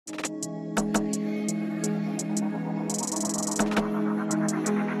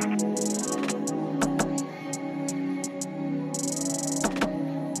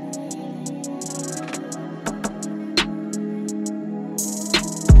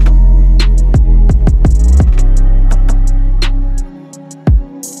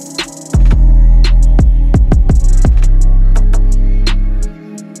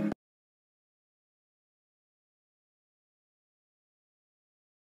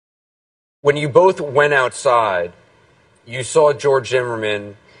When you both went outside, you saw George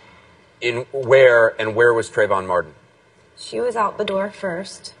Zimmerman in where, and where was Trayvon Martin? She was out the door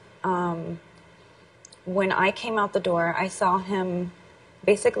first. When I came out the door, I saw him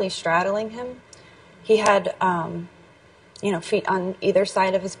basically straddling him. He had, feet on either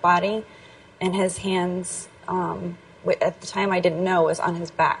side of his body, and his hands, at the time I didn't know, was on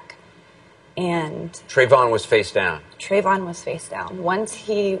his back. And Trayvon was face down. Trayvon was face down. Once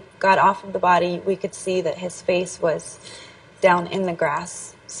he got off of the body, we could see that his face was down in the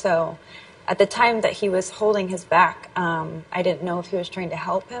grass. So at the time that he was holding his back, I didn't know if he was trying to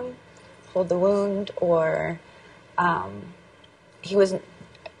help him hold the wound, or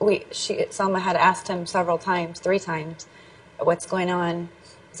Selma had asked him several times, 3 times, what's going on?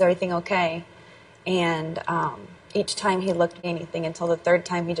 Is everything okay? And each time he looked at anything, until the 3rd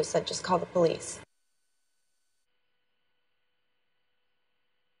time he just said, just call the police.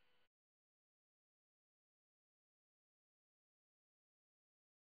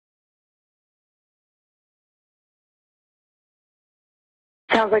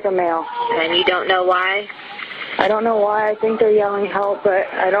 Sounds like a male. And you don't know why? I don't know why. I think they're yelling help, but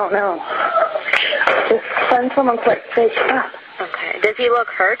I don't know. Just send someone quick. Say stop. Okay. Does he look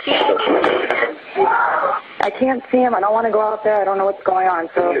hurt to you? I can't see him. I don't want to go out there. I don't know what's going on.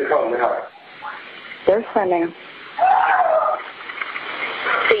 So they're sending him.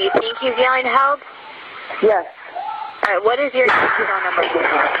 So you think he's yelling help? Yes. All right. What is your phone number?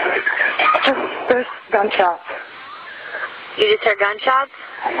 There's gunshots. You just heard gunshots?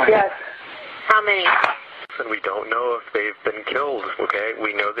 Yes. How many? And we don't know if they've been killed, okay?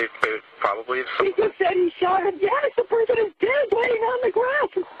 We know they've probably... He just said he shot him. Yes, the person is dead, laying on the grass.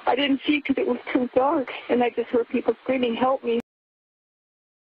 I didn't see it because it was too dark, and I just heard people screaming, help me.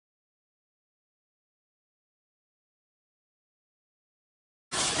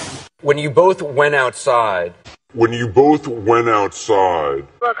 When you both went outside... Look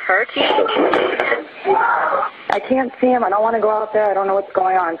hurt to you? I can't see him. I don't want to go out there. I don't know what's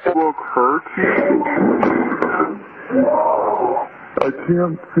going on. So Look hurt you? I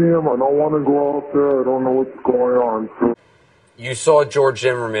can't see him. I don't want to go out there. I don't know what's going on. So You saw George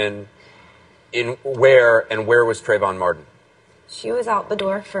Zimmerman in where, and where was Trayvon Martin? She was out the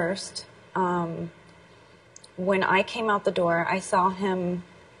door first. When I came out the door, I saw him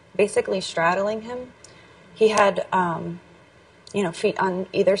basically straddling him. He had, feet on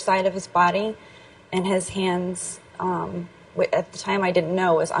either side of his body, and his hands, at the time I didn't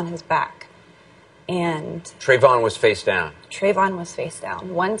know, was on his back. And Trayvon was face down. Trayvon was face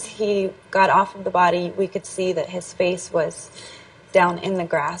down. Once he got off of the body, we could see that his face was down in the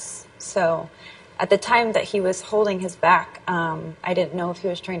grass. So at the time that he was holding his back, I didn't know if he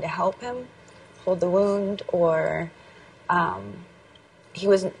was trying to help him hold the wound, or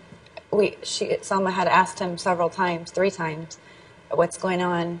Selma had asked him several times, 3 times, what's going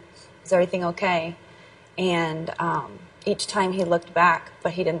on? Is everything okay? And each time he looked back,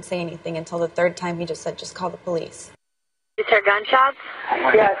 but he didn't say anything, until the 3rd time he just said, just call the police. You heard gunshots?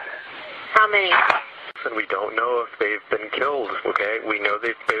 yes. How many? And we don't know if they've been killed, okay? We know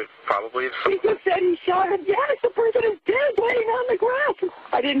they've probably... He just said he shot him. Yes, the person is dead, laying on the grass.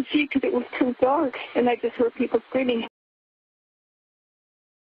 I didn't see it because it was too dark, and I just heard people screaming.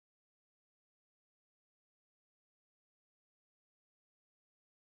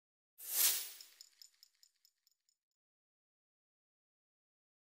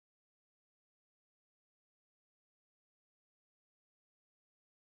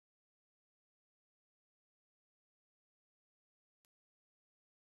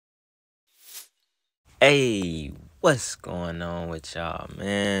 Hey, what's going on with y'all,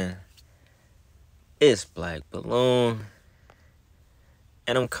 man? It's Black Balloon,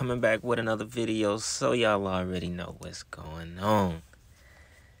 and I'm coming back with another video, so y'all already know what's going on.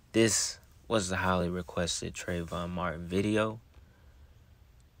 This was the highly requested Trayvon Martin video,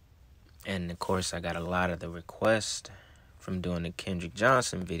 and of course I got a lot of the requests from doing the Kendrick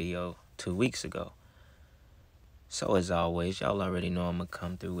Johnson video 2 weeks ago. So as always, y'all already know I'm gonna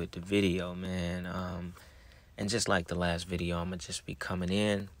come through with the video, man. And just like the last video, I'm gonna just be coming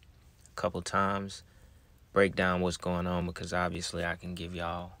in a couple times, break down what's going on, because obviously I can give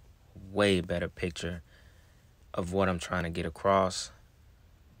y'all way better picture of what I'm trying to get across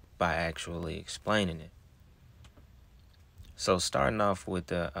by actually explaining it. So starting off with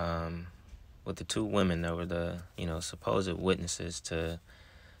the 2 women that were the supposed witnesses to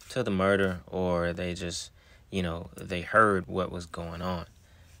the murder, or they just they heard what was going on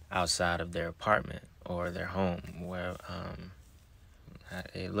outside of their apartment or their home, where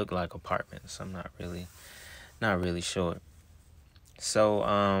it looked like apartments. I'm not really sure. So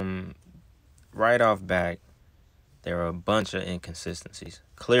right off back, there are a bunch of inconsistencies.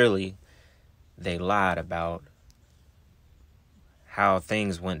 Clearly, they lied about how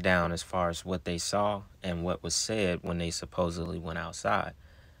things went down as far as what they saw and what was said when they supposedly went outside.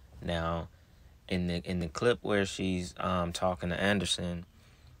 Now, in the clip where she's talking to Anderson,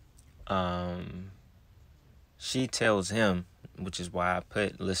 she tells him, which is why I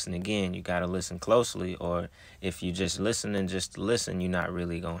put listen again, you got to listen closely, or if you just listen and just listen, you're not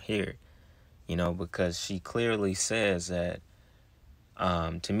really going to hear it, you know, because she clearly says that,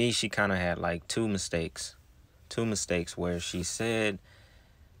 to me, she kind of had like two mistakes where she said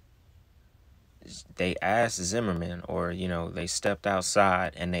they asked Zimmerman, or, you know, they stepped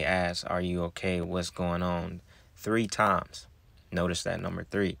outside and they asked, are you okay? What's going on? 3 times. Notice that number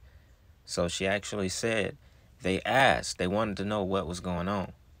 3. So she actually said they asked, they wanted to know what was going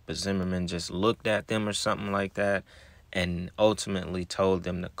on. But Zimmerman just looked at them or something like that and ultimately told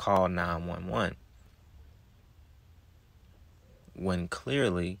them to call 911. When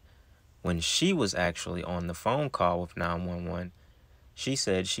clearly, when she was actually on the phone call with 911, she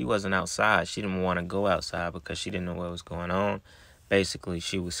said she wasn't outside. She didn't want to go outside because she didn't know what was going on. Basically,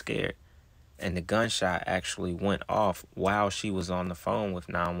 she was scared. And the gunshot actually went off while she was on the phone with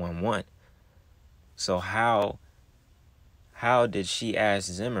 911. So how did she ask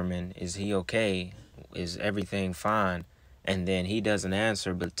Zimmerman, is he okay? Is everything fine? And then he doesn't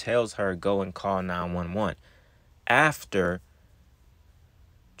answer, but tells her, go and call 911. After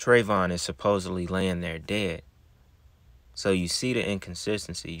Trayvon is supposedly laying there dead. So you see the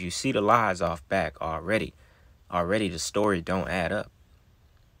inconsistency. You see the lies off back already. Already the story don't add up.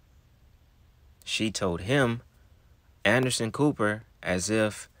 She told him, Anderson Cooper, as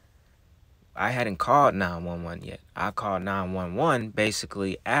if I hadn't called 911 yet. I called 911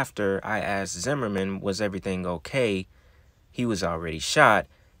 basically after I asked Zimmerman, was everything okay? He was already shot.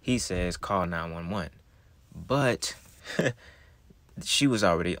 He says, call 911. But she was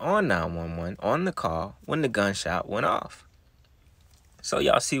already on 911 on the call when the gunshot went off. So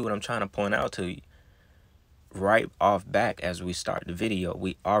y'all see what I'm trying to point out to you. Right off back as we start the video,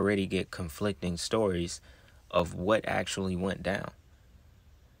 we already get conflicting stories of what actually went down.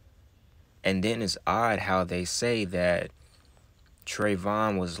 And then it's odd how they say that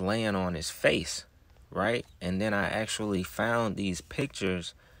Trayvon was laying on his face, right? And then I actually found these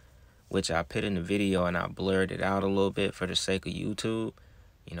pictures, which I put in the video and I blurred it out a little bit for the sake of YouTube.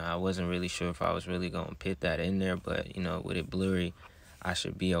 You know, I wasn't really sure if I was really going to put that in there, but, you know, with it blurry, I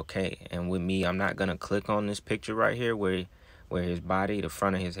should be okay. And with me, I'm not going to click on this picture right here where his body, the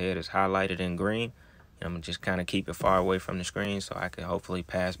front of his head is highlighted in green. And I'm going to just kind of keep it far away from the screen so I can hopefully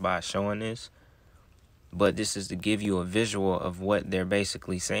pass by showing this. But this is to give you a visual of what they're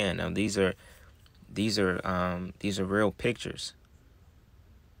basically saying. Now, these are real pictures.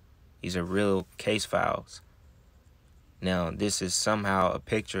 These are real case files. Now, this is somehow a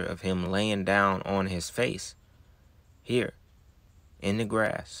picture of him laying down on his face here in the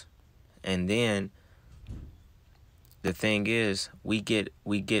grass. And then the thing is, we get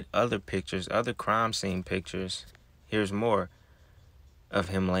other pictures, other crime scene pictures. Here's more of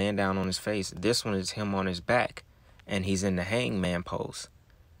him laying down on his face. This one is him on his back, and he's in the hangman pose.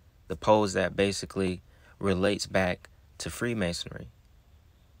 The pose that basically relates back to Freemasonry.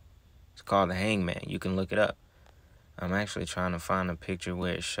 It's called the hangman. You can look it up. I'm actually trying to find a picture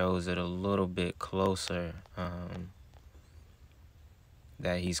where it shows it a little bit closer.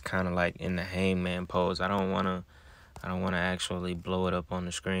 That he's kind of like in the hangman pose. I don't want to actually blow it up on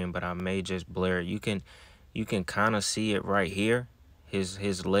the screen, but I may just blur it. You can kind of see it right here.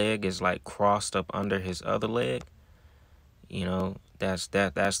 His leg is like crossed up under his other leg. You know, that's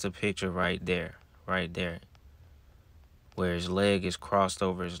the picture right there. Where his leg is crossed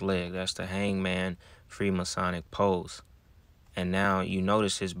over his leg. That's the hangman Freemasonic pose. And now you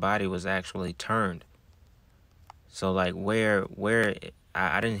notice his body was actually turned. So like where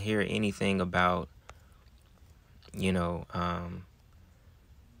I didn't hear anything about, you know, I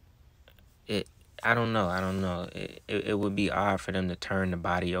don't know. It would be odd for them to turn the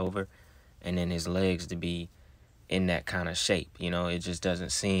body over and then his legs to be in that kind of shape. You know, it just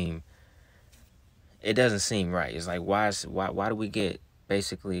doesn't seem right. It's like, why do we get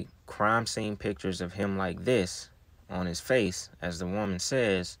basically crime scene pictures of him like this on his face, as the woman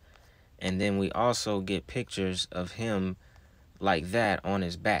says, and then we also get pictures of him like that on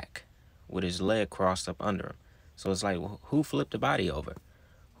his back with his leg crossed up under him. So it's like, who flipped the body over?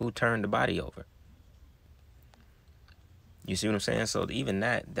 Who turned the body over? You see what I'm saying? So even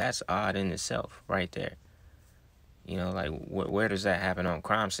that's odd in itself right there. You know, like where does that happen on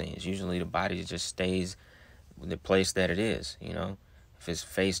crime scenes? Usually the body just stays the place that it is, you know. If it's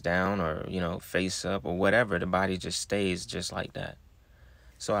face down or, you know, face up or whatever, the body just stays just like that.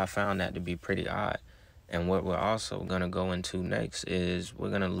 So I found that to be pretty odd. And what we're also going to go into next is we're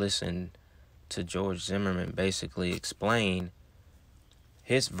going to listen to George Zimmerman basically explain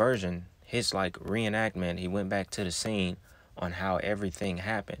his version, his like reenactment. He went back to the scene on how everything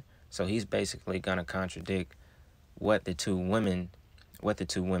happened. So he's basically going to contradict what the two women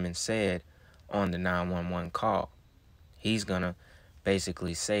said on the 911 call. He's going to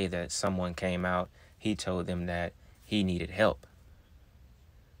basically say that someone came out, he told them that he needed help.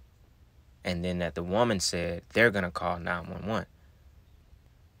 And then that the woman said they're going to call 911.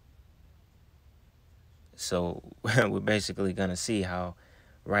 So we're basically going to see how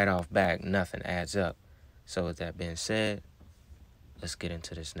right off back nothing adds up. So with that being said, let's get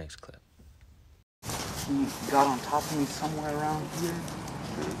into this next clip. He got on top of me somewhere around here,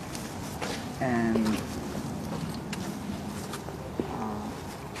 and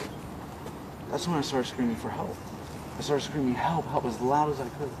that's when I started screaming for help. I started screaming help as loud as I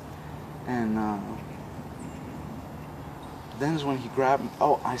could. And then is when he grabbed me.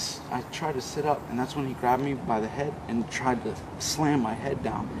 Oh, I tried to sit up, and that's when he grabbed me by the head and tried to slam my head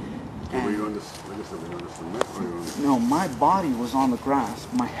down. And were you on the cement or you on the... No, my body was on the grass.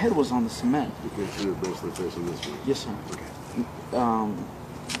 My head was on the cement. Because you were basically facing this way? Yes, sir. Okay.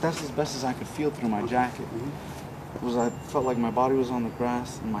 That's as best as I could feel through my jacket. I felt like my body was on the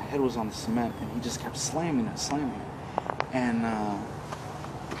grass and my head was on the cement, and he just kept slamming it. And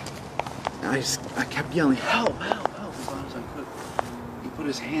I kept yelling, help, as loud as I could. He put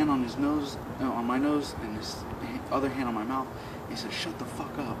his hand on his nose, on my nose, and his other hand on my mouth. He said, shut the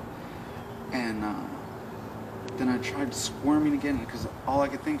fuck up. And then I tried squirming again, because all I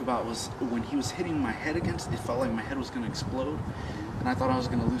could think about was when he was hitting my head against it, felt like my head was going to explode, and I thought I was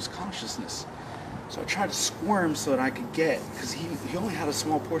going to lose consciousness. So I tried to squirm so that I could get, because he only had a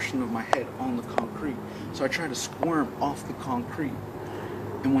small portion of my head on the concrete. So I tried to squirm off the concrete.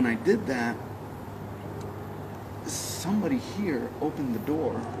 And when I did that, somebody here opened the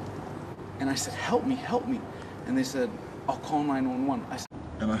door, and I said, help me. And they said, I'll call 911.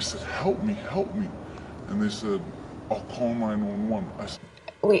 And I said, help me. And they said, I'll call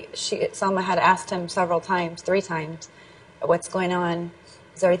 911. Selma had asked him several times, 3 times, what's going on?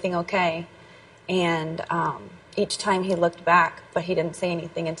 Is everything okay? And each time he looked back, but he didn't say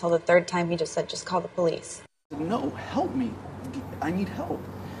anything until the 3rd time he just said, just call the police. No, help me. I need help.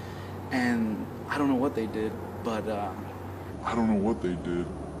 And I don't know what they did, but...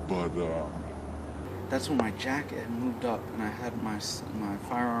 That's when my jacket had moved up, and I had my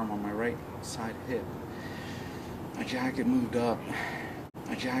firearm on my right side hip. My jacket moved up,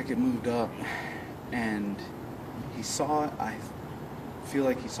 and he saw it. I feel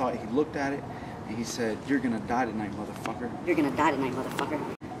like he saw it. He looked at it, and he said, you're gonna die tonight, motherfucker.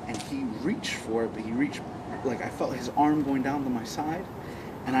 And he reached for it, but he reached, like I felt his arm going down to my side,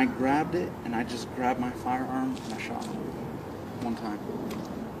 and I grabbed it, and I just grabbed my firearm, and I shot him 1 time.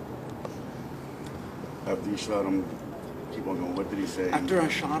 After you shot him, keep on going, what did he say? After I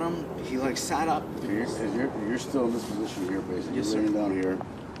shot him, he like sat up. So you're still in this position here, basically. Yes, you're sir. laying down here.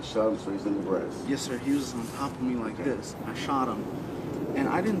 You shot him so he's in the grass. Yes, sir. He was on top of me like this. I shot him. And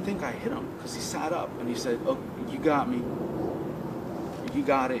I didn't think I hit him because he sat up and he said, oh, you got me. You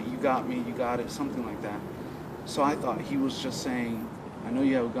got it. You got me. You got it. Something like that. So I thought he was just saying, I know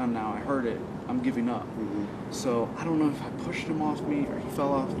you have a gun now. I heard it. I'm giving up. So I don't know if I pushed him off me or he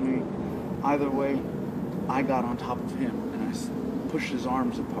fell off me. Either way, I got on top of him and I pushed his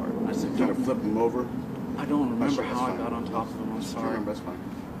arms apart. I said, "Don't flip him over." I don't remember how I got on top of him. I'm sorry. That's fine.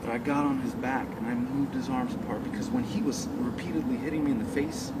 But I got on his back and I moved his arms apart because when he was repeatedly hitting me in the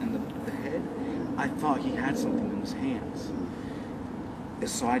face and the head, I thought he had something in his hands.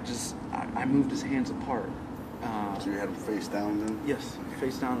 So I moved his hands apart. So you had him face down then? Yes,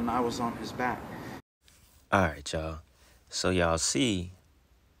 face down, and I was on his back. All right, y'all. So y'all see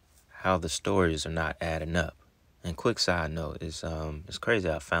how the stories are not adding up. And quick side note, it's crazy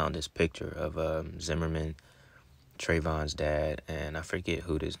I found this picture of Zimmerman, Trayvon's dad, and I forget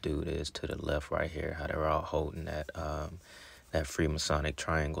who this dude is to the left right here, how they're all holding that Freemasonic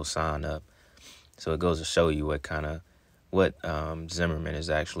triangle sign up. So it goes to show you what Zimmerman is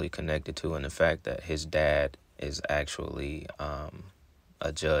actually connected to, and the fact that his dad is actually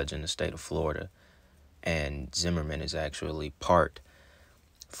a judge in the state of Florida, and Zimmerman is actually part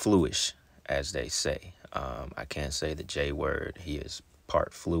Fluish, as they say. I can't say the J word. He is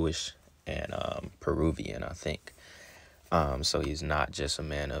part Fluish and Peruvian, I think. So he's not just a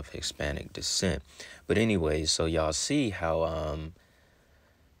man of Hispanic descent. But anyway, so y'all see how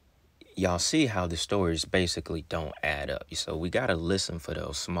y'all see how the stories basically don't add up. So we got to listen for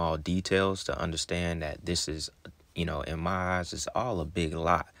those small details to understand that this is, you know, in my eyes, it's all a big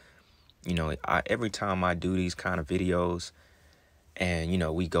lie. You know, every time I do these kind of videos and, you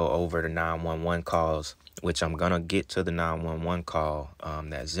know, we go over the 911 calls, which I'm going to get to the 911 call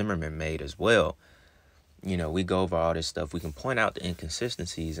that Zimmerman made as well. You know, we go over all this stuff. We can point out the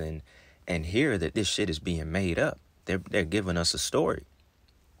inconsistencies and hear that this shit is being made up. They're giving us a story.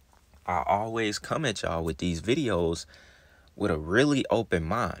 I always come at y'all with these videos with a really open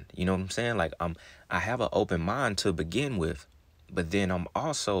mind. You know what I'm saying? Like, I have an open mind to begin with, but then I'm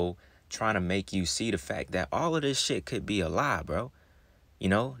also trying to make you see the fact that all of this shit could be a lie, bro. You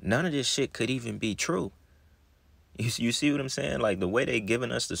know, none of this shit could even be true. You see what I'm saying? Like, the way they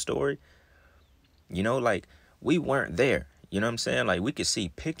giving us the story, you know, like, we weren't there. You know what I'm saying? Like, we could see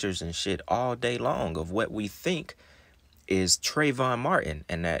pictures and shit all day long of what we think is Trayvon Martin,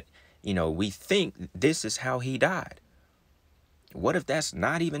 and that, you know, we think this is how he died. What if that's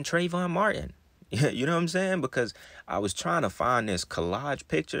not even Trayvon Martin? You know what I'm saying? Because I was trying to find this collage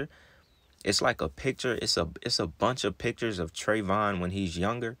picture. It's like a picture. It's a bunch of pictures of Trayvon when he's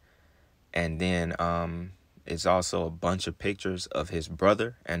younger. And then it's also a bunch of pictures of his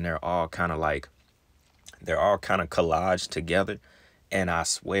brother. And they're all kind of collaged together. And I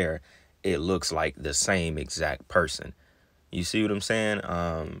swear it looks like the same exact person. You see what I'm saying?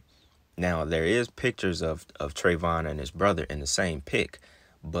 Now, there is pictures of Trayvon and his brother in the same pic,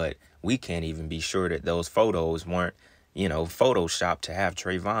 but we can't even be sure that those photos weren't, you know, photoshopped to have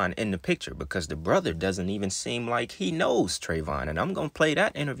Trayvon in the picture, because the brother doesn't even seem like he knows Trayvon. And I'm going to play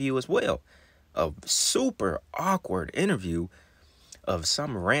that interview as well. A super awkward interview of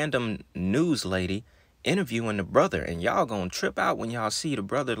some random news lady interviewing the brother. And y'all going to trip out when y'all see the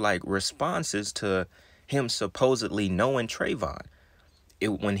brother, like, responses to him supposedly knowing Trayvon.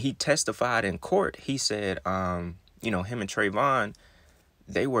 When he testified in court, he said, you know, him and Trayvon,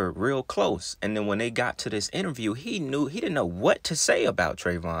 they were real close. And then when they got to this interview, he didn't know what to say about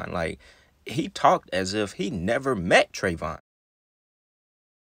Trayvon. Like, he talked as if he never met Trayvon.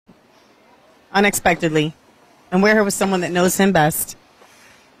 Unexpectedly. And we're here with someone that knows him best.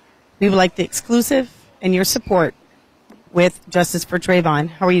 We would like the exclusive and your support with Justice for Trayvon.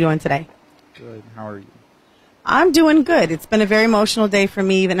 How are you doing today? Good. How are you? I'm doing good. It's been a very emotional day for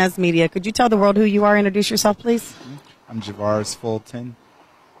me, even as media. Could you tell the world who you are? Introduce yourself, please. I'm Javaris Fulton,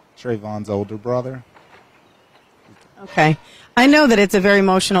 Trayvon's older brother. Okay. I know that it's a very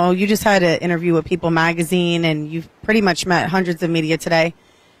emotional. You just had an interview with People magazine, and you've pretty much met hundreds of media today.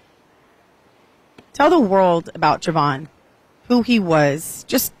 Tell the world about Trayvon, who he was,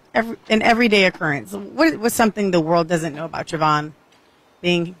 just an everyday occurrence. What was something the world doesn't know about Trayvon,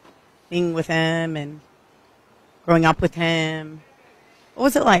 being with him and growing up with him? What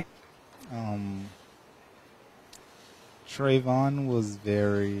was it like? Trayvon was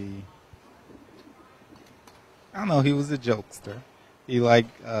very, I don't know, he was a jokester. He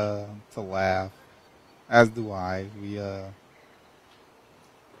liked to laugh, as do I. We,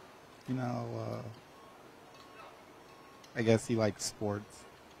 I guess he liked sports.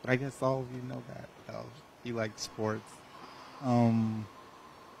 But I guess all of you know that, though. He liked sports. I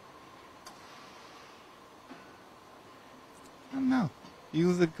don't know. He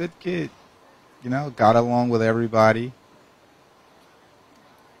was a good kid. You know, got along with everybody.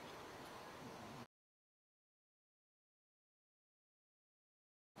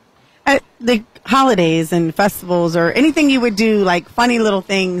 At the holidays and festivals, or anything you would do, like funny little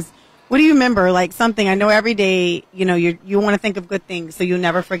things, what do you remember? Like something, I know every day, you know, you want to think of good things, so you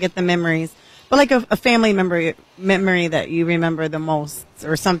never forget the memories. But like a family memory that you remember the most,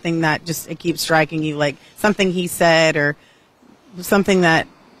 or something that just, it keeps striking you, like something he said, or something that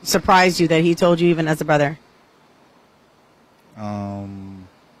surprised you that he told you even as a brother?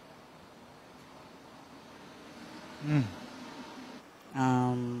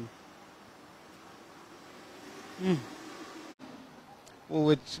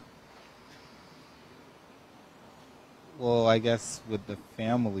 Well, I guess with the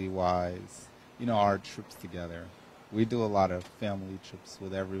family-wise, you know, our trips together. We do a lot of family trips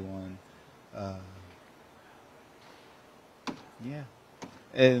with everyone. Yeah.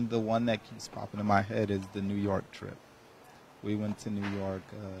 And the one that keeps popping in my head is the New York trip. We went to New York,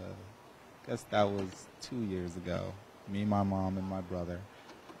 I guess that was 2 years ago. Me, my mom, and my brother.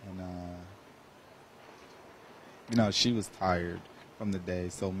 And, you know, she was tired from the day,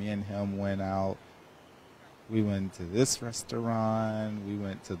 so me and him went out. We went to this restaurant, we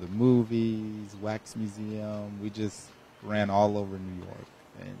went to the movies, Wax Museum. We just ran all over New York.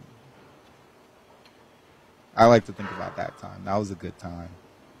 And I like to think about that time. That was a good time.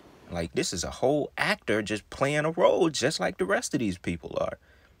 Like, this is a whole actor just playing a role just like the rest of these people are.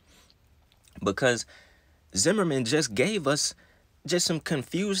 Because Zimmerman just gave us just some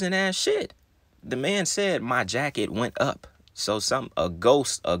confusing ass shit. The man said my jacket went up. So a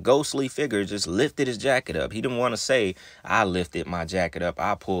ghostly figure just lifted his jacket up. He didn't want to say, I lifted my jacket up,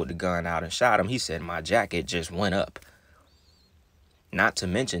 I pulled the gun out and shot him. He said my jacket just went up. Not to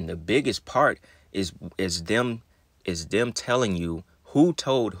mention, the biggest part is them telling you who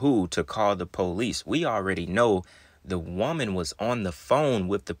told who to call the police. We already know the woman was on the phone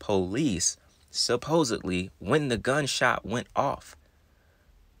with the police, supposedly, when the gunshot went off.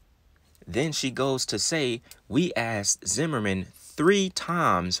 Then she goes to say, we asked Zimmerman 3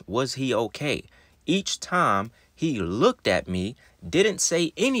 times, was he okay? Each time he looked at me, didn't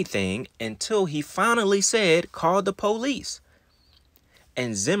say anything until he finally said, call the police.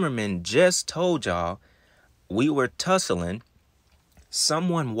 And Zimmerman just told y'all, we were tussling.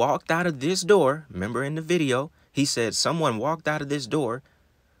 Someone walked out of this door. Remember in the video, he said, someone walked out of this door.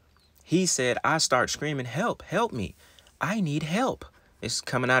 He said, I start screaming, help, help me. I need help. It's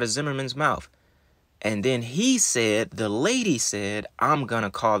coming out of Zimmerman's mouth. And then he said, the lady said, I'm going to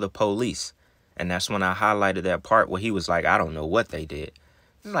call the police. And that's when I highlighted that part where he was like, I don't know what they did.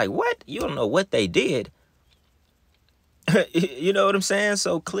 I'm like, what? You don't know what they did? You know what I'm saying?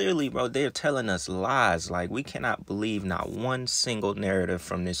 So clearly, bro, they're telling us lies. Like, we cannot believe not one single narrative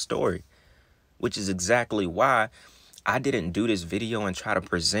from this story, which is exactly why I didn't do this video and try to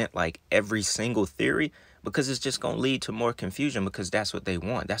present like every single theory, because it's just going to lead to more confusion, because that's what they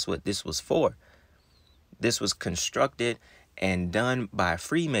want. That's what this was for. This was constructed and done by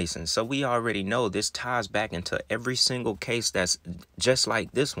Freemasons. So we already know this ties back into every single case that's just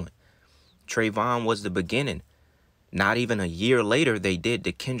like this one. Trayvon was the beginning. Not even a year later, they did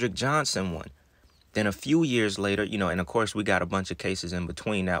the Kendrick Johnson one. Then a few years later, you know, and of course we got a bunch of cases in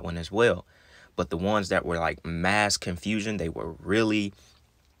between that one as well. But the ones that were like mass confusion, they were really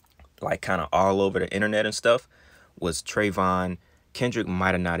like kind of all over the internet and stuff, was Trayvon. Kendrick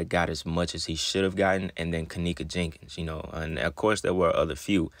might have not have got as much as he should have gotten. And then Kanika Jenkins, you know, and of course there were other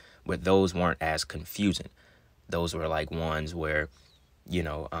few, but those weren't as confusing. Those were like ones where, you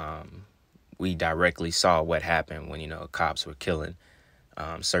know, we directly saw what happened when, you know, cops were killing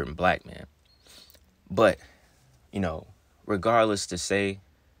certain black men. But, you know, regardless to say,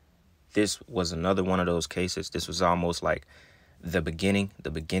 this was another one of those cases. This was almost like the beginning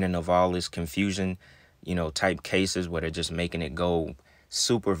of all this confusion, you know, type cases where they're just making it go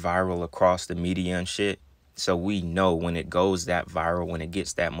super viral across the media and shit. So we know when it goes that viral, when it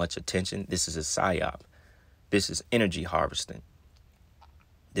gets that much attention, this is a psyop. This is energy harvesting.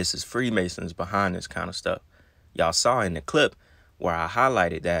 This is Freemasons behind this kind of stuff. Y'all saw in the clip where I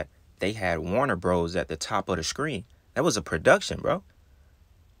highlighted that they had Warner Bros. At the top of the screen. That was a production, bro.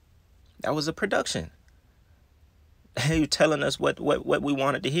 That was a production. They were telling us what we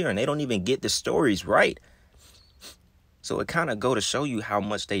wanted to hear, and they don't even get the stories right. So it kind of go to show you how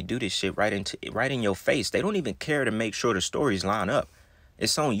much they do this shit right in your face. They don't even care to make sure the stories line up.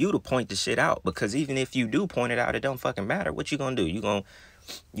 It's on you to point the shit out, because even if you do point it out, it don't fucking matter. What you gonna do? You gonna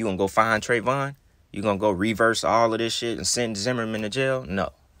go find Trayvon? You gonna go reverse all of this shit and send Zimmerman to jail?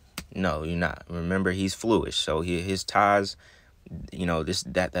 No, you're not. Remember, he's fluid, so his ties, you know,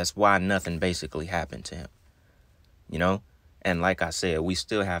 that's why nothing basically happened to him. You know, and like I said, we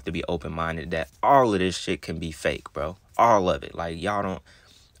still have to be open-minded that all of this shit can be fake, bro. All of it. Like,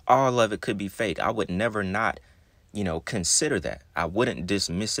 all of it could be fake. I would never not, you know, consider that. I wouldn't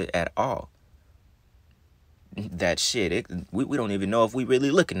dismiss it at all. That shit, we don't even know if we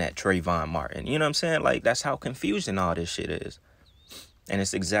really looking at Trayvon Martin. You know what I'm saying? Like, that's how confusing all this shit is. And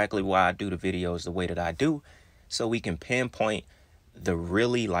it's exactly why I do the videos the way that I do, so we can pinpoint the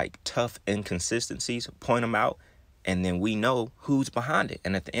really, like, tough inconsistencies, point them out, and then we know who's behind it.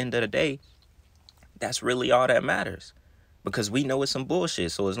 And at the end of the day, that's really all that matters, because we know it's some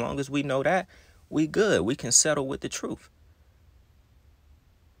bullshit. So as long as we know that, we good. We can settle with the truth.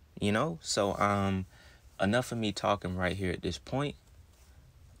 You know? So, enough of me talking right here at this point.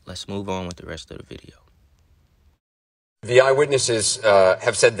 Let's move on with the rest of the video. The eyewitnesses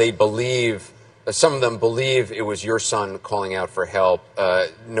have said they believe, some of them believe it was your son calling out for help.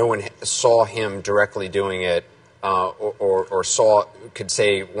 No one saw him directly doing it. Or could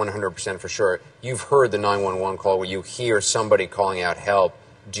say 100% for sure. You've heard the 911 call where you hear somebody calling out help.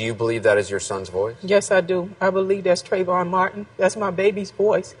 Do you believe that is your son's voice? Yes, I do. I believe that's Trayvon Martin. That's my baby's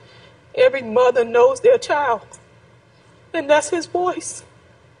voice. Every mother knows their child, and that's his voice.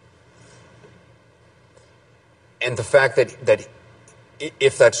 And the fact that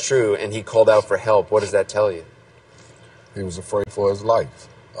if that's true and he called out for help, what does that tell you? He was afraid for his life.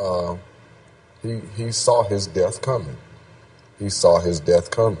 he saw his death coming. He saw his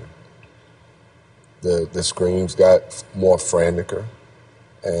death coming. The screams got more franticer,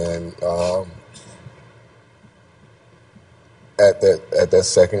 and at that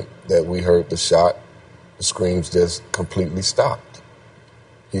second that we heard the shot, the screams just completely stopped.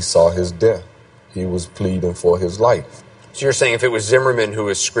 He saw his death. He was pleading for his life. So you're saying if it was Zimmerman who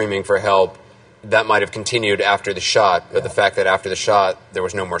was screaming for help, that might have continued after the shot, but the fact that after the shot, there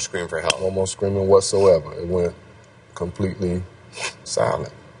was no more scream for help. No more screaming whatsoever. It went completely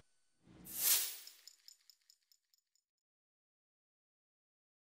silent.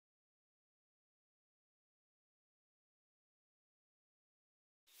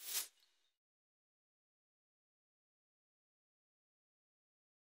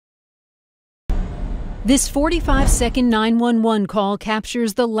 This 45-second 911 call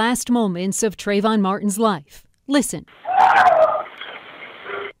captures the last moments of Trayvon Martin's life. Listen.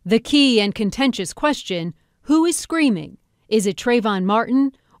 The key and contentious question, who is screaming? Is it Trayvon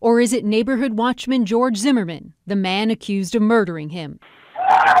Martin or is it neighborhood watchman George Zimmerman, the man accused of murdering him?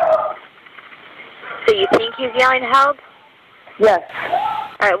 So you think he's yelling help? Yes.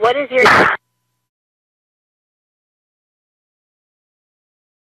 All right, what is your...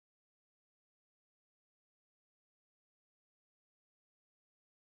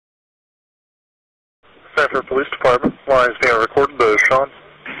 Sanford Police Department. Line is being recorded. Sean.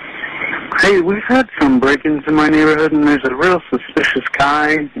 Hey, we've had some break-ins in my neighborhood, and there's a real suspicious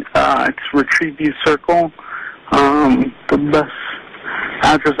guy. It's Retrieve View Circle. The best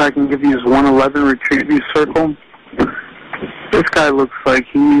address I can give you is 111 Retrieve View Circle. This guy looks like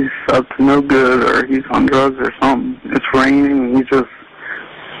he's up to no good, or he's on drugs or something. It's raining, and he's just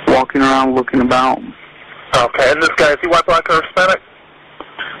walking around looking about. Okay, and this guy, is he white, black, or Hispanic?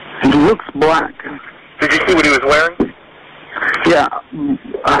 He looks black. Did you see what he was wearing? Yeah,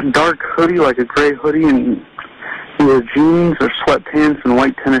 a dark hoodie, like a gray hoodie, and he wore jeans or sweatpants and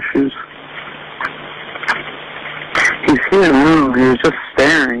white tennis shoes. He didn't move. He was just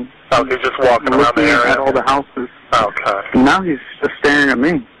staring. Oh, he's just walking around the area? At all the houses. Okay. And now he's just staring at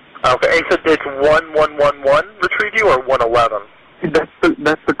me. Okay, and so it's 1111 Retrieve You or 111?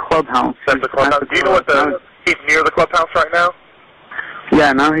 That's the clubhouse. That's the clubhouse. Do you know what he's near the clubhouse right now?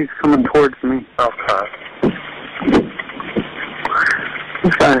 Yeah, now he's coming towards me. Okay.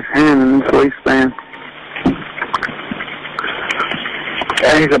 He's got his hand in his waistband.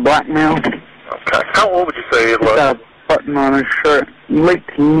 Yeah, he's a black male. Okay. How old would you say he was? He's got a button on his shirt. Late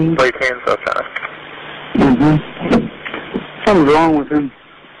teens. Late teens, okay. Something's wrong with him.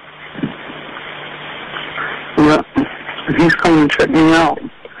 Yeah. He's coming to check me out.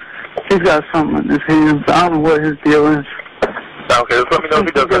 He's got something in his hands. I don't know what his deal is. Okay, just let me know if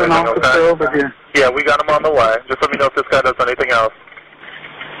he does anything, okay? Over here. Yeah, we got him on the way. Just let me know if this guy does anything else.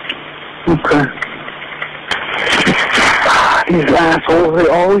 Okay. These assholes, they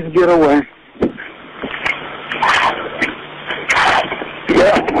always get away.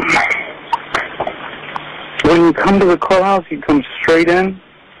 Yeah. When you come to the clubhouse, you come straight in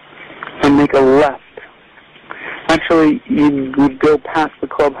and make a left. Actually, you would go past the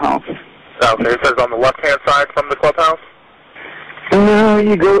clubhouse. Okay, it says on the left-hand side from the clubhouse? No,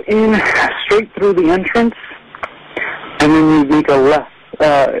 you go in straight through the entrance, and then you make a left.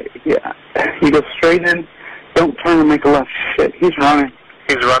 Yeah, you go straight in, don't turn and make a left. Shit, he's running.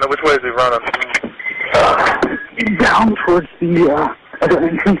 He's running? Which way is he running? Down towards the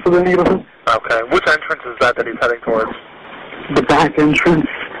entrance of the neighborhood. Okay, which entrance is that he's heading towards? The back entrance.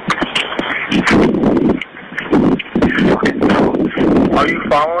 Are you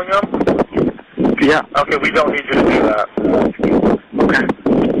following him? Yeah. Okay, we don't need you to do that. Okay.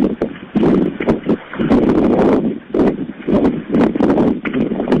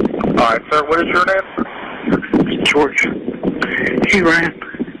 All right, sir, what is your name? George. He ran.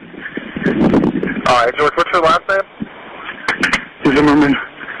 All right, George, what's your last name? Zimmerman.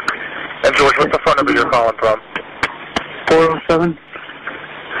 And George, what's the phone number you're calling from?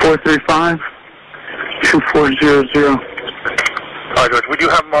 407-435-2400. All right, George, we do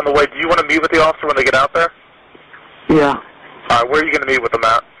have him on the way. Do you want to meet with the officer when they get out there? Yeah. All right, where are you going to meet with them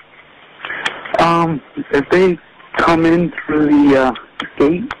at? If they come in through the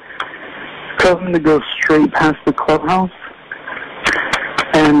gate, tell them to go straight past the clubhouse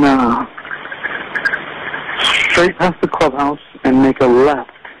and straight past the clubhouse and make a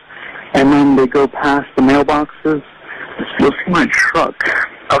left. And then they go past the mailboxes. You'll see my truck.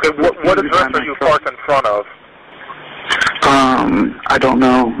 Okay, what address are you parked in front of? I don't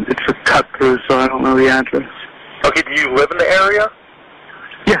know. It's a cut through, so I don't know the address. Okay, do you live in the area?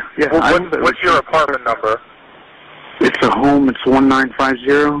 Yeah. What's your apartment number? It's a home. It's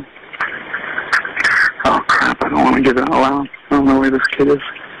 1950. Oh, crap. I don't want to give it out loud. I don't know where this kid is.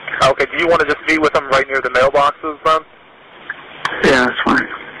 Okay, do you want to just meet with him right near the mailboxes, then? Yeah, that's fine.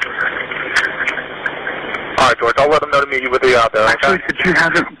 All right, George, I'll let him know to meet you with you out there, okay? Actually,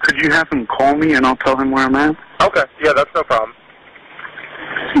 could you have him call me and I'll tell him where I'm at? Okay, yeah, that's no problem.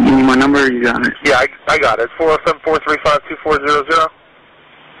 You need my number or you got it? Yeah, I got it. 407-435-2400.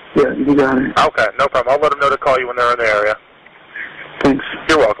 Yeah, you got it. Okay, no problem. I'll let them know to call you when they're in the area. Thanks.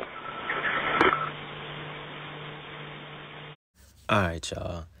 You're welcome. All right,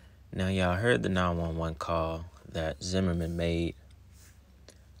 y'all. Now, y'all heard the 911 call that Zimmerman made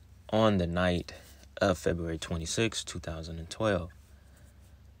on the night of February 26, 2012.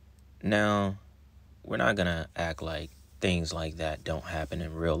 Now, we're not going to act like things like that don't happen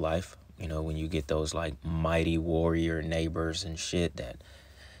in real life. You know, when you get those, like, mighty warrior neighbors and shit that,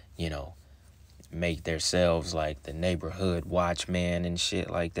 you know, make themselves like the neighborhood watchman and shit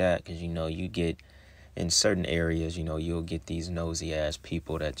like that. Because, you know, you get in certain areas, you know, you'll get these nosy ass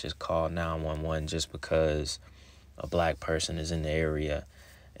people that just call 911 just because a black person is in the area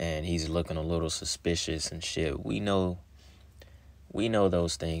and he's looking a little suspicious and shit. We know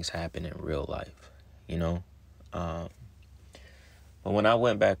those things happen in real life, you know. But when I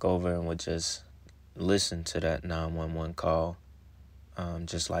went back over and would just listen to that 911 call,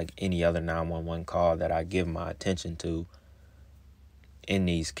 just like any other 911 call that I give my attention to in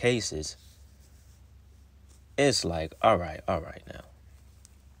these cases, it's like, all right now.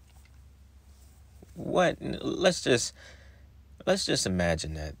 Let's just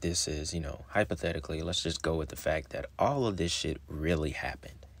imagine that this is, you know, hypothetically, let's just go with the fact that all of this shit really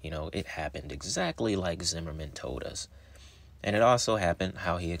happened. You know, it happened exactly like Zimmerman told us. And it also happened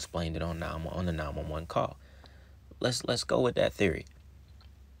how he explained it on the 911 call. Let's go with that theory.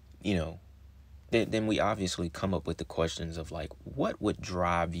 You know, then we obviously come up with the questions of like, what would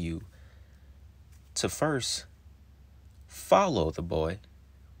drive you to first follow the boy,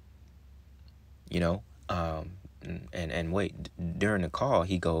 you know, and wait, during the call,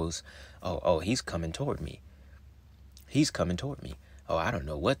 he goes, oh, he's coming toward me. He's coming toward me. Oh, I don't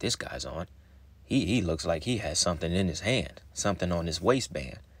know what this guy's on. He looks like he has something in his hand, something on his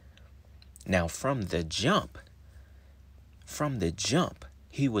waistband. Now, from the jump,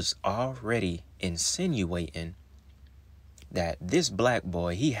 he was already insinuating that this black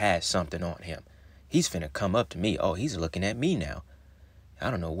boy, he has something on him. He's finna come up to me. Oh, he's looking at me now.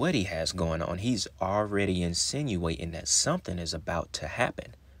 I don't know what he has going on. He's already insinuating that something is about to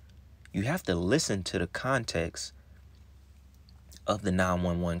happen. You have to listen to the context of the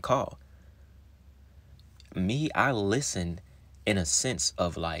 911 call. I listen in a sense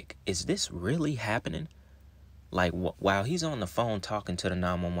of like, is this really happening? Like, while he's on the phone talking to the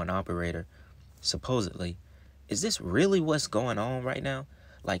 911 operator, supposedly, is this really what's going on right now?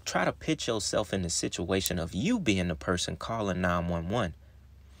 Like, try to put yourself in the situation of you being the person calling 911.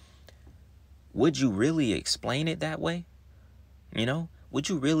 Would you really explain it that way? You know? Would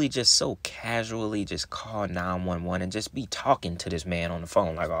you really just so casually just call 911 and just be talking to this man on the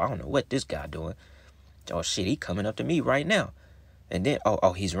phone? Like, oh, I don't know what this guy doing. Oh, shit, he coming up to me right now. And then,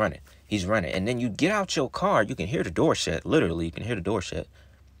 oh, he's running. He's running. And then you get out your car. You can hear the door shut. Literally, you can hear the door shut.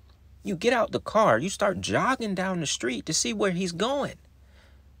 You get out the car. You start jogging down the street to see where he's going.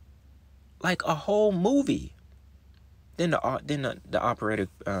 Like a whole movie. Then the operator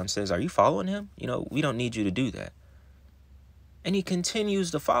says, are you following him? You know, we don't need you to do that. And he continues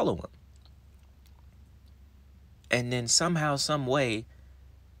to follow him. And then somehow, some way,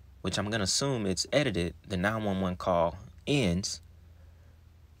 which I'm going to assume it's edited, the 911 call ends.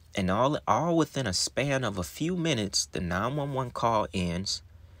 And all within a span of a few minutes, the 911 call ends.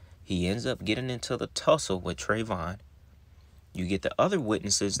 He ends up getting into the tussle with Trayvon. You get the other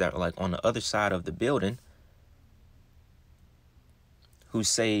witnesses that are like on the other side of the building who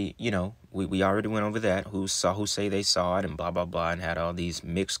say, you know, we already went over that, who say they saw it and blah, blah, blah, and had all these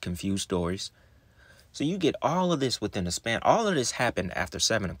mixed, confused stories. So you get all of this within a span. All of this happened after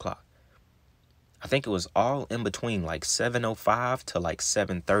 7 o'clock. I think it was all in between like 7:05 to like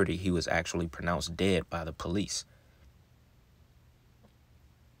 7:30. He was actually pronounced dead by the police.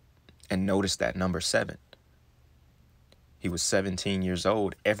 And notice that number 7. He was 17 years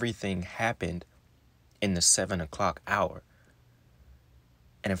old. Everything happened in the 7 o'clock hour.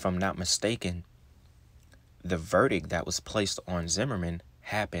 And if I'm not mistaken, the verdict that was placed on Zimmerman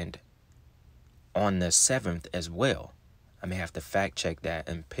happened on the 7th as well. I may have to fact check that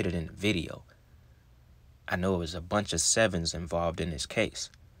and put it in the video. I know it was a bunch of 7s involved in this case.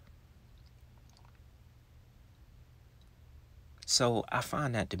 So I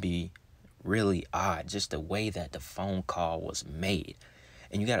find that to be really odd, just the way that the phone call was made.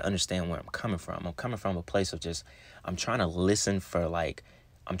 And you got to understand where I'm coming from. I'm coming from a place of just, I'm trying to listen for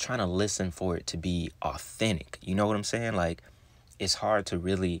it to be authentic. You know what I'm saying? Like, it's hard to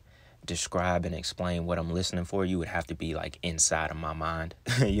really describe and explain what I'm listening for. You would have to be like inside of my mind.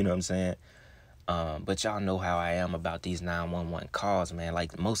 You know what I'm saying? But y'all know how I am about these 911 calls, man.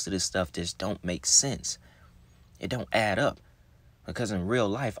 Like, most of this stuff just don't make sense. It don't add up. Because in real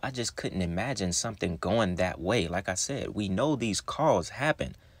life, I just couldn't imagine something going that way. Like I said, we know these calls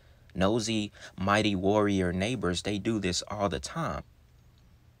happen. Nosy, mighty warrior neighbors, they do this all the time.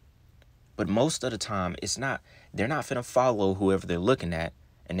 But most of the time, they're not finna follow whoever they're looking at.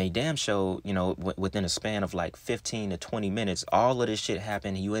 And they damn sure, you know, within a span of like 15 to 20 minutes, all of this shit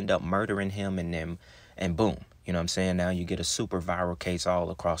happened. You end up murdering him and them, and boom. You know what I'm saying? Now you get a super viral case all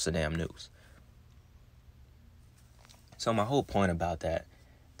across the damn news. So my whole point about that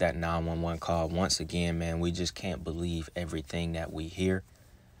 911 call, once again, man, we just can't believe everything that we hear.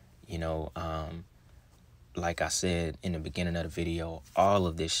 You know, like I said in the beginning of the video, all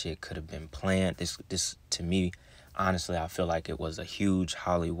of this shit could have been planned. This to me, honestly, I feel like it was a huge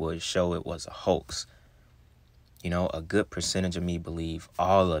Hollywood show. It was a hoax. You know, a good percentage of me believe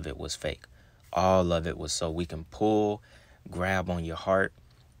all of it was fake. All of it was so we can grab on your heart.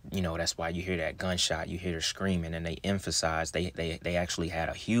 You know, that's why you hear that gunshot, you hear the screaming, and they emphasize they actually had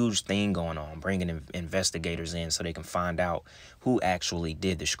a huge thing going on, bringing investigators in so they can find out who actually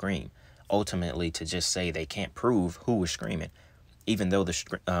did the scream. Ultimately, to just say they can't prove who was screaming, even though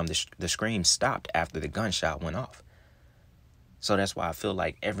the scream stopped after the gunshot went off. So that's why I feel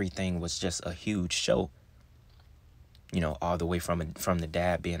like everything was just a huge show. You know, all the way from the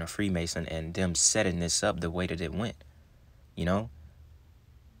dad being a Freemason and them setting this up the way that it went. You know.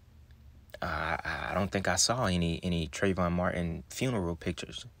 I don't think I saw any Trayvon Martin funeral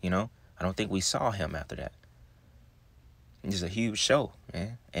pictures, you know? I don't think we saw him after that. It's a huge show,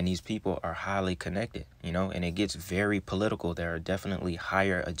 man. And these people are highly connected, you know? And it gets very political. There are definitely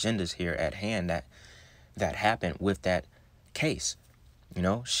higher agendas here at hand that happened with that case. You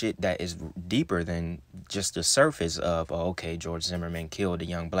know? Shit that is deeper than just the surface of, oh, okay, George Zimmerman killed a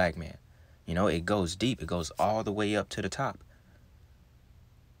young black man. You know? It goes deep. It goes all the way up to the top.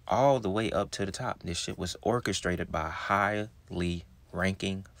 All the way up to the top. This shit was orchestrated by highly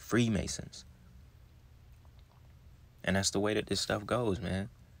ranking Freemasons. And that's the way that this stuff goes, man.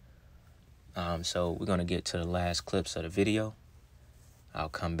 So we're going to get to the last clips of the video. I'll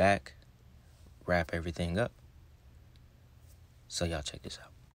come back, wrap everything up. So y'all check this out.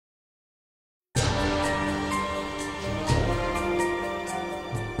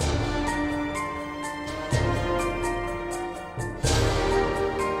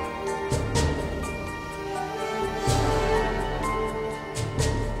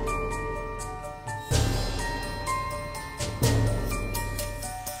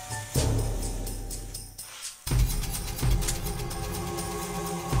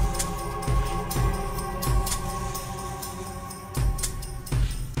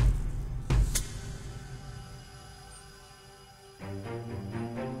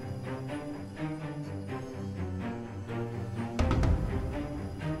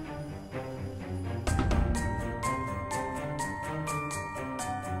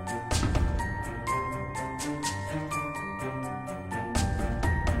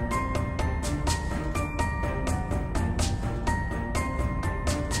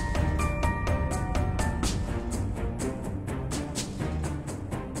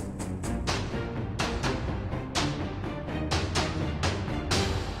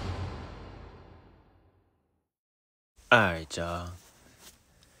 Alright, y'all.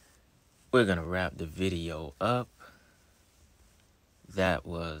 We're gonna wrap the video up. That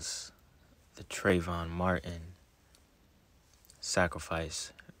was the Trayvon Martin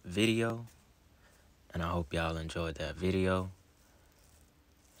sacrifice video. And I hope y'all enjoyed that video.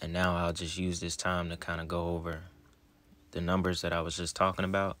 And now I'll just use this time to kind of go over the numbers that I was just talking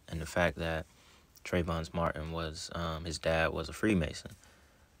about and the fact that Trayvon Martin was, his dad was a Freemason.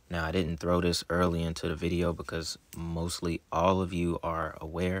 Now, I didn't throw this early into the video because mostly all of you are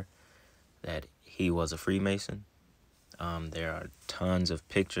aware that he was a Freemason. There are tons of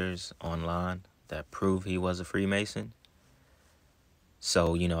pictures online that prove he was a Freemason.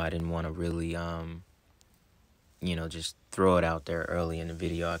 So, you know, I didn't want to really, you know, just throw it out there early in the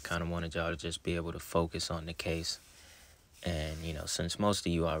video. I kind of wanted y'all to just be able to focus on the case. And, you know, since most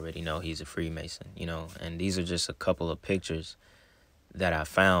of you already know he's a Freemason, you know, and these are just a couple of pictures that I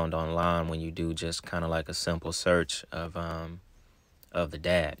found online when you do just kind of like a simple search of the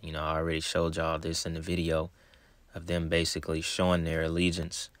dad. You know, I already showed y'all this in the video of them basically showing their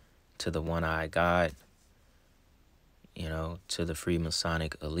allegiance to the one-eyed God, you know, to the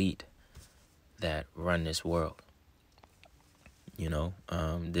Freemasonic elite that run this world. You know,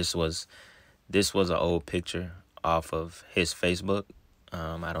 this was an old picture off of his Facebook.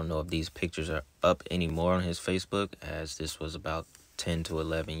 I don't know if these pictures are up anymore on his Facebook, as this was about 10 to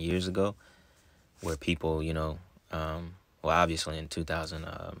 11 years ago, where people, you know, well, obviously in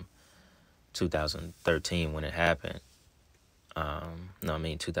 2013 when it happened,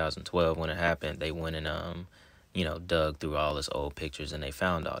 2012 when it happened, they went and, you know, dug through all his old pictures and they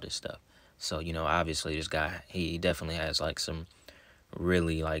found all this stuff. So, you know, obviously this guy, he definitely has like some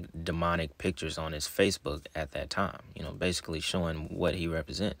really like demonic pictures on his Facebook at that time, you know, basically showing what he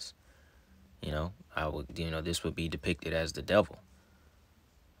represents. You know, this would be depicted as the devil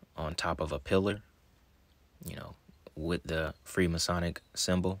on top of a pillar, you know, with the Freemasonic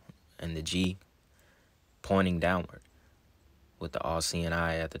symbol and the G pointing downward with the all-seeing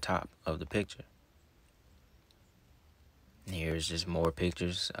eye at the top of the picture. And here's just more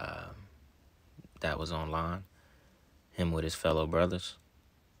pictures that was online. Him with his fellow brothers,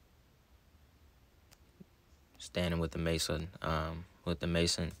 standing with the Mason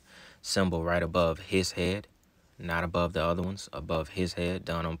symbol right above his head, not above the other ones, above his head,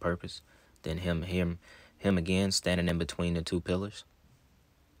 done on purpose. Then him again, standing in between the two pillars.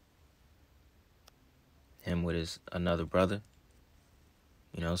 Him with his another brother.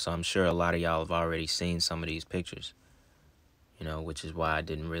 You know, so I'm sure a lot of y'all have already seen some of these pictures. You know, which is why I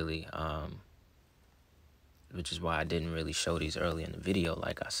didn't really show these early in the video,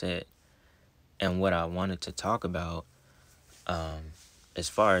 like I said. And what I wanted to talk about, as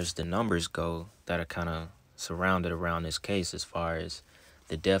far as the numbers go that are kind of surrounded around this case, as far as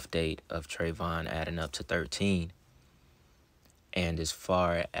the death date of Trayvon adding up to 13, and as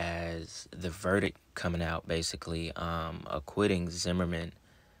far as the verdict coming out, basically acquitting Zimmerman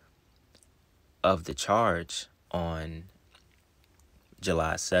of the charge on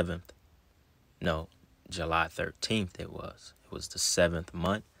July 13th it was. It was the 7th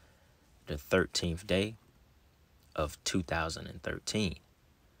month, the 13th day of 2013.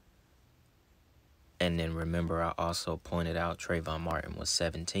 And then remember, I also pointed out Trayvon Martin was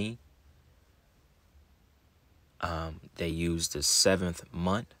 17. They used the 7th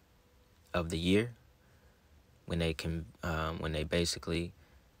month of the year when they basically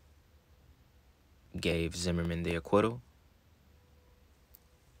gave Zimmerman the acquittal,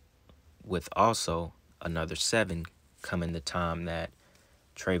 with also another 7 coming the time that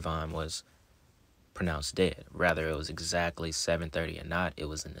Trayvon was pronounced dead. Rather, it was exactly 7:30 at night. It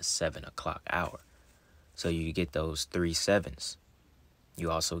was in the 7 o'clock hour. So you get those 3 7s. You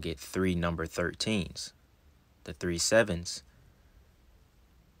also get 3 number 13s. The 3 7s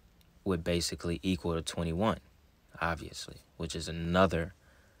would basically equal to 21, obviously, which is another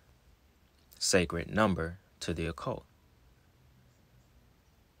sacred number to the occult.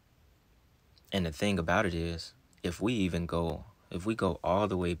 And the thing about it is, if we go all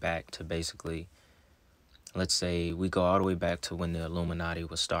the way back to basically, let's say we go all the way back to when the Illuminati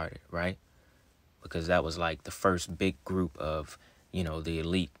was started, right? Because that was like the first big group of, you know, the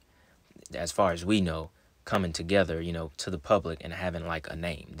elite, as far as we know, coming together, you know, to the public and having like a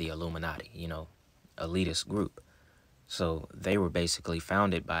name, the Illuminati, you know, elitist group. So they were basically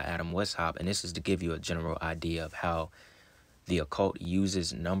founded by Adam Weishaupt, and this is to give you a general idea of how the occult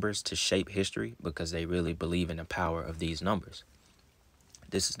uses numbers to shape history, because they really believe in the power of these numbers.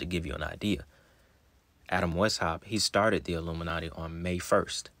 This is to give you an idea. Adam Weishaupt, he started the Illuminati on May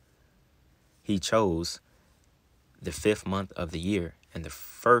 1st. He chose the 5th month of the year and the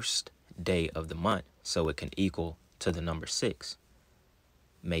first day of the month, so it can equal to the number 6.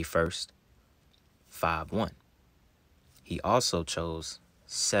 May 1st, 5-1. He also chose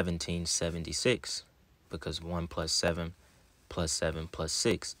 1776, because 1 plus 7 plus 7 plus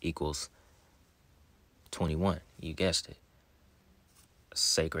 6 equals 21. You guessed it. A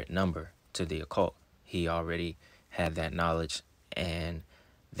sacred number to the occult. He already had that knowledge and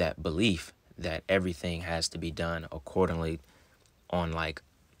that belief that everything has to be done accordingly on, like,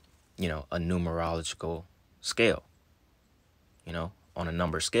 you know, a numerological scale, you know, on a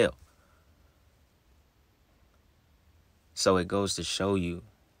number scale. So it goes to show you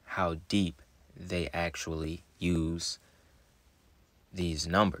how deep they actually use these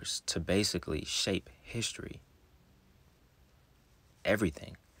numbers to basically shape history.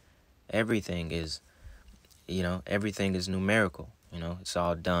 Everything is, you know, everything is numerical. You know, it's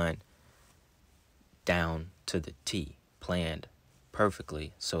all done down to the T, planned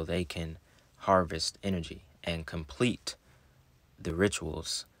perfectly so they can harvest energy and complete the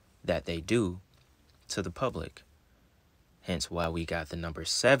rituals that they do to the public Hence why we got the number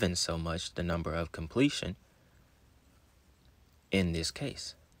 7 so much, the number of completion in this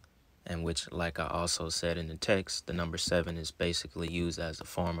case. And which, like I also said in the text, the number 7 is basically used as a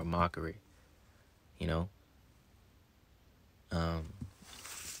form of mockery, you know.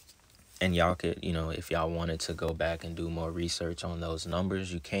 And y'all could, you know, if y'all wanted to go back and do more research on those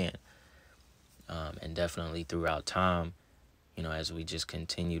numbers, you can. And definitely throughout time, you know, as we just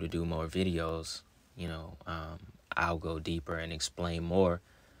continue to do more videos, you know, I'll go deeper and explain more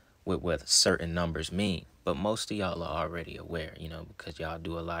with what certain numbers mean. But most of y'all are already aware, you know, because y'all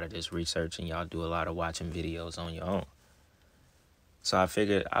do a lot of this research and y'all do a lot of watching videos on your own. So I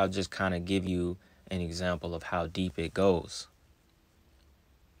figured I'll just kind of give you an example of how deep it goes,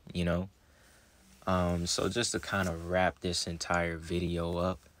 you know. So just to kind of wrap this entire video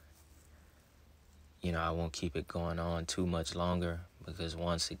up, you know, I won't keep it going on too much longer because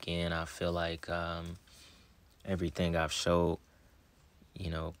once again, I feel like everything I've showed, you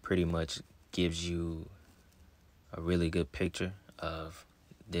know, pretty much gives you a really good picture of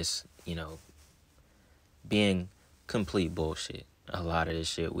this, you know, being complete bullshit. A lot of this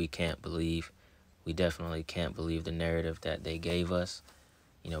shit we can't believe. We definitely can't believe the narrative that they gave us,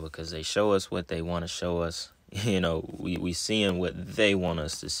 you know, because they show us what they want to show us. You know, we seeing what they want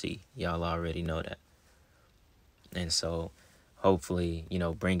us to see. Y'all already know that. And so hopefully, you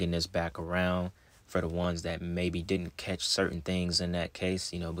know, bringing this back around for the ones that maybe didn't catch certain things in that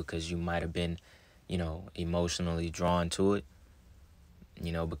case, you know, because you might have been, you know, emotionally drawn to it,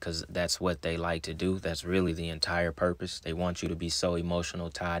 you know, because that's what they like to do. That's really the entire purpose. They want you to be so emotional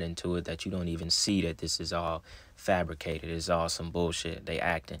tied into it that you don't even see that this is all fabricated. It's all some bullshit. They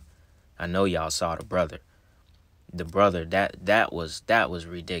acting. I know y'all saw the brother. The brother, that was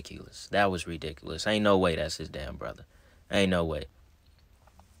ridiculous. That was ridiculous. Ain't no way that's his damn brother. Ain't no way.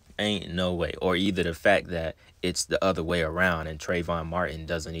 Ain't no way. Or either the fact that it's the other way around and Trayvon Martin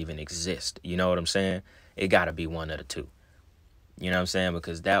doesn't even exist. You know what I'm saying? It got to be one of the two. You know what I'm saying?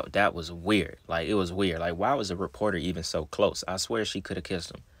 Because that was weird. Like, it was weird. Like, why was the reporter even so close? I swear she could have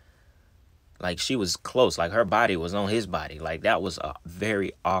kissed him. Like, she was close. Like, her body was on his body. Like, that was a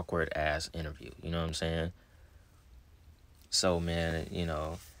very awkward-ass interview. You know what I'm saying? So, man, you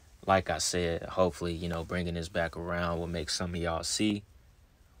know, like I said, hopefully, you know, bringing this back around will make some of y'all see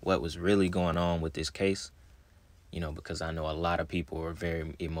what was really going on with this case. You know, because I know a lot of people were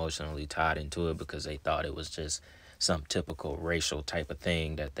very emotionally tied into it because they thought it was just some typical racial type of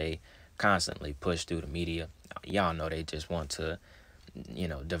thing that they constantly push through the media. Y'all know they just want to, you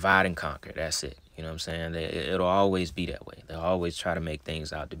know, divide and conquer. That's it. You know what I'm saying? It'll always be that way. They'll always try to make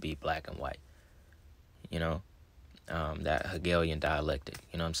things out to be black and white. You know? That Hegelian dialectic,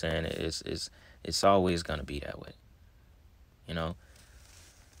 you know what I'm saying? It's always gonna be that way, you know.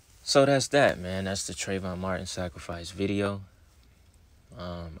 So that's that, man. That's the Trayvon Martin sacrifice video.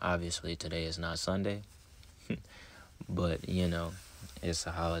 Obviously today is not Sunday, but you know, it's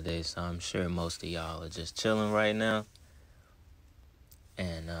a holiday, so I'm sure most of y'all are just chilling right now.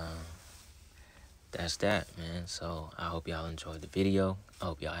 And that's that, man. So I hope y'all enjoyed the video. I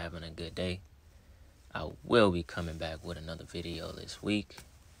hope y'all having a good day. I will be coming back with another video this week.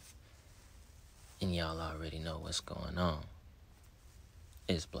 And y'all already know what's going on.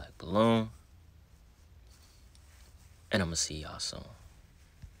 It's Black Balloon. And I'm going to see y'all soon.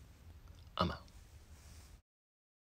 I'm out.